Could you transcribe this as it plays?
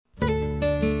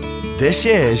This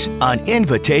is An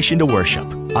Invitation to Worship,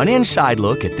 an inside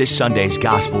look at this Sunday's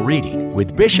Gospel reading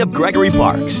with Bishop Gregory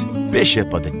Parks,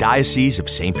 Bishop of the Diocese of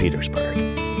St. Petersburg.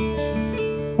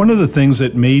 One of the things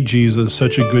that made Jesus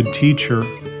such a good teacher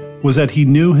was that he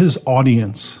knew his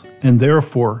audience, and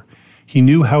therefore he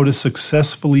knew how to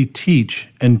successfully teach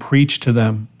and preach to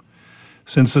them.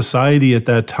 Since society at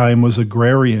that time was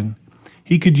agrarian,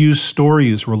 he could use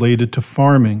stories related to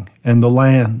farming and the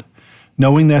land,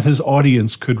 knowing that his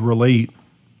audience could relate.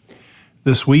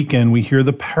 This weekend, we hear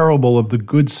the parable of the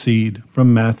good seed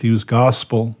from Matthew's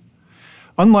Gospel.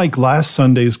 Unlike last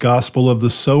Sunday's Gospel of the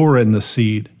sower and the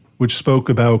seed, which spoke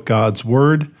about God's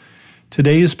Word,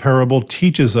 today's parable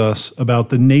teaches us about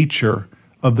the nature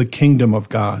of the kingdom of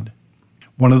God.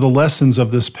 One of the lessons of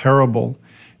this parable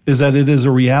is that it is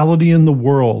a reality in the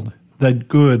world that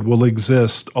good will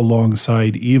exist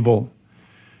alongside evil.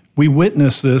 We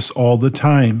witness this all the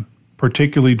time,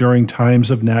 particularly during times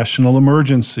of national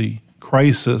emergency,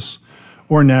 crisis,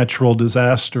 or natural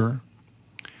disaster.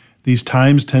 These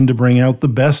times tend to bring out the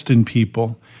best in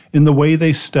people in the way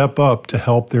they step up to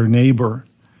help their neighbor.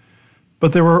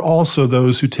 But there are also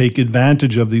those who take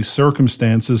advantage of these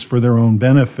circumstances for their own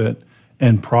benefit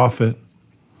and profit.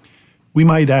 We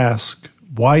might ask,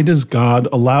 why does God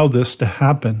allow this to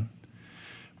happen?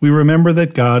 We remember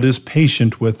that God is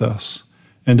patient with us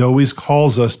and always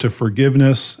calls us to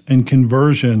forgiveness and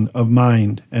conversion of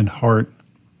mind and heart.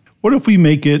 What if we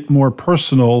make it more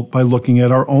personal by looking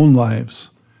at our own lives?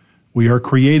 We are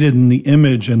created in the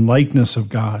image and likeness of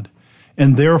God,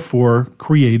 and therefore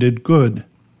created good.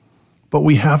 But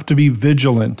we have to be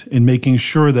vigilant in making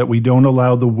sure that we don't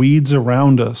allow the weeds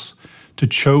around us to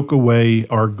choke away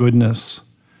our goodness.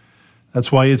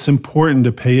 That's why it's important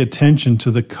to pay attention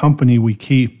to the company we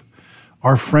keep,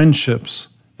 our friendships,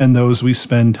 and those we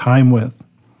spend time with.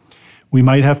 We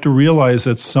might have to realize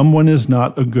that someone is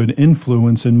not a good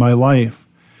influence in my life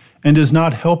and is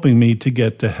not helping me to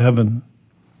get to heaven.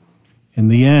 In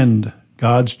the end,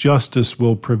 God's justice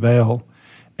will prevail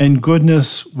and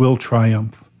goodness will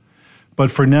triumph.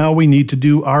 But for now, we need to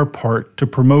do our part to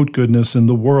promote goodness in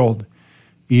the world,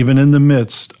 even in the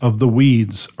midst of the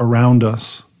weeds around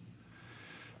us.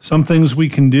 Some things we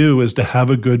can do is to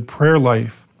have a good prayer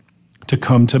life, to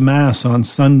come to Mass on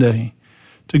Sunday,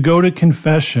 to go to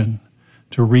confession,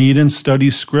 to read and study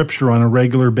Scripture on a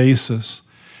regular basis,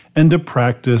 and to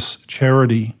practice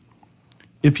charity.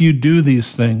 If you do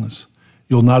these things,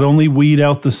 you'll not only weed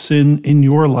out the sin in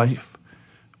your life,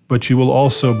 but you will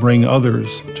also bring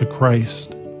others to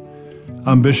Christ.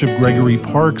 I'm Bishop Gregory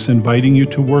Parks, inviting you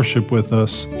to worship with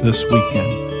us this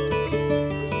weekend.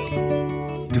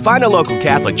 To find a local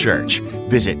Catholic church,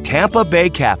 visit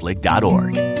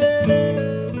TampaBayCatholic.org.